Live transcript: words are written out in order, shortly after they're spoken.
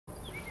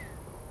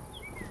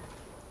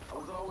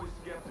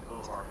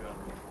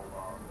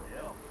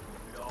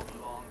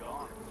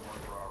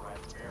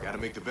Gotta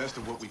make the best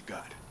of what we've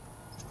got.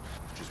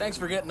 Thanks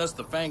for getting us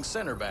the Fang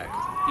Center back,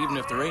 even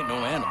if there ain't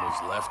no animals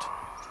left.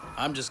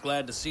 I'm just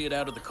glad to see it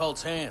out of the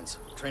cult's hands,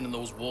 training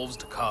those wolves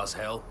to cause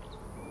hell.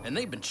 And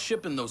they've been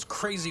shipping those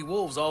crazy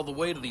wolves all the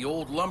way to the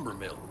old lumber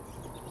mill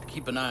to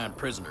keep an eye on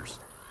prisoners.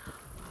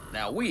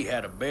 Now, we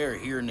had a bear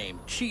here named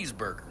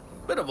Cheeseburger,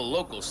 bit of a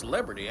local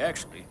celebrity,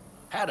 actually.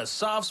 Had a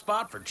soft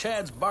spot for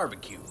Chad's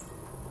barbecue,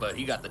 but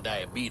he got the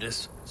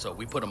diabetes, so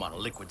we put him on a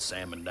liquid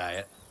salmon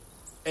diet.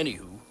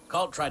 Anywho,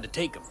 Cult tried to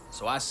take him,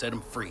 so I set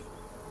him free.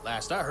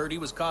 Last I heard, he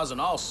was causing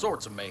all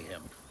sorts of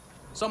mayhem.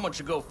 Someone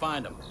should go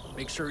find him,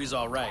 make sure he's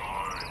all right.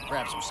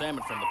 Grab some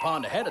salmon from the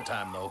pond ahead of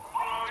time, though.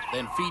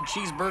 Then feed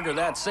Cheeseburger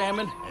that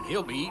salmon, and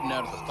he'll be eating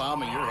out of the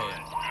palm of your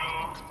hand.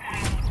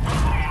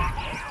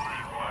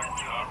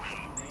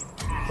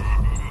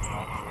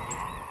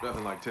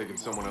 Nothing like taking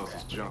someone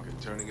else's junk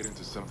and turning it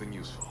into something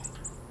useful.